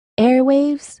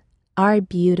Airwaves are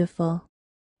beautiful.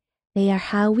 They are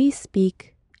how we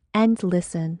speak and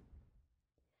listen.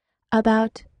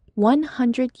 About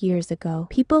 100 years ago,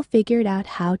 people figured out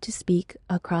how to speak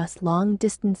across long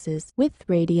distances with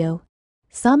radio.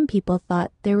 Some people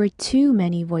thought there were too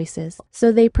many voices,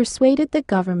 so they persuaded the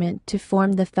government to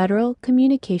form the Federal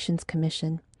Communications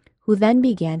Commission, who then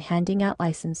began handing out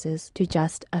licenses to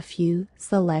just a few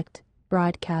select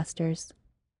broadcasters.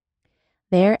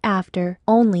 Thereafter,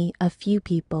 only a few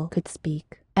people could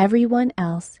speak. Everyone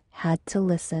else had to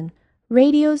listen.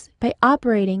 Radios, by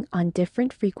operating on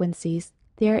different frequencies,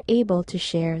 they are able to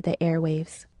share the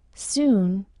airwaves.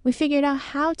 Soon, we figured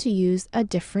out how to use a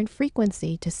different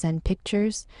frequency to send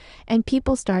pictures, and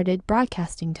people started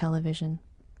broadcasting television.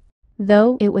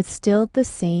 Though it was still the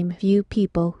same few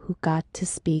people who got to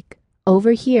speak.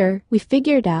 Over here, we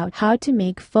figured out how to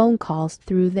make phone calls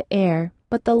through the air,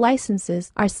 but the licenses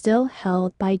are still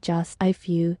held by just a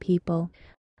few people.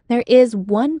 There is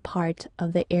one part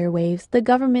of the airwaves the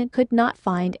government could not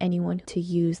find anyone to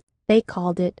use. They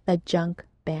called it the junk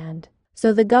band.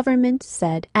 So the government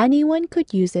said anyone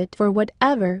could use it for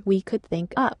whatever we could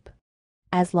think up.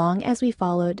 As long as we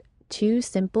followed two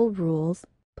simple rules,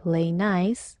 play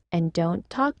nice and don't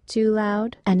talk too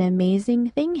loud, an amazing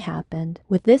thing happened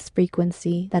with this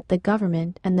frequency that the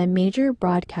government and the major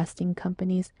broadcasting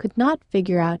companies could not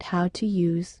figure out how to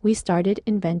use. We started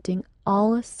inventing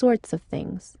all sorts of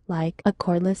things, like a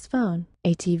cordless phone,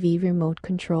 a TV remote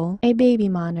control, a baby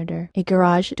monitor, a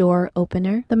garage door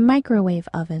opener, the microwave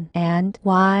oven, and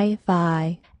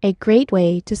Wi-Fi, a great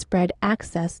way to spread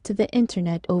access to the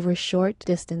internet over short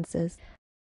distances.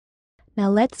 Now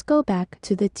let's go back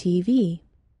to the TV.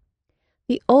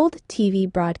 The old TV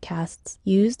broadcasts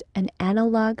used an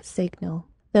analog signal.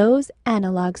 Those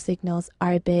analog signals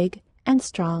are big and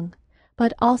strong,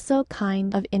 but also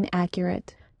kind of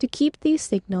inaccurate. To keep these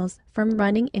signals from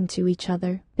running into each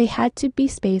other, they had to be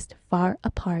spaced far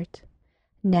apart.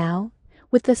 Now,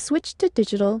 with the switch to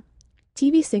digital,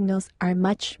 TV signals are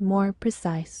much more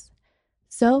precise.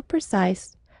 So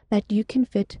precise that you can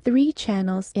fit 3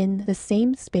 channels in the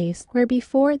same space where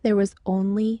before there was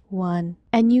only one,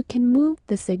 and you can move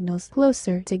the signals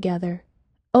closer together,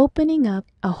 opening up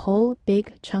a whole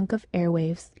big chunk of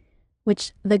airwaves,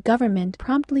 which the government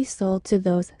promptly sold to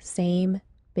those same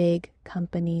big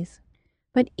companies.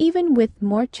 But even with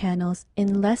more channels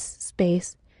in less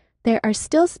space, there are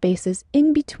still spaces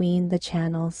in between the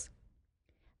channels.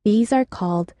 These are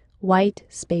called white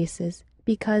spaces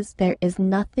because there is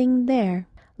nothing there.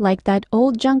 Like that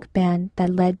old junk band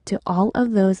that led to all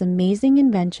of those amazing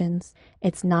inventions,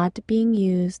 it's not being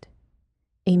used.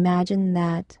 Imagine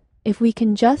that. If we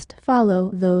can just follow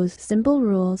those simple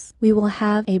rules, we will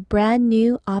have a brand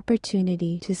new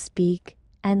opportunity to speak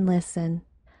and listen.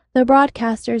 The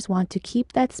broadcasters want to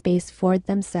keep that space for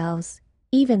themselves,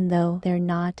 even though they're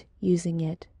not using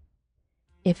it.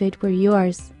 If it were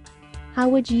yours, how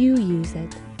would you use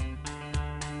it?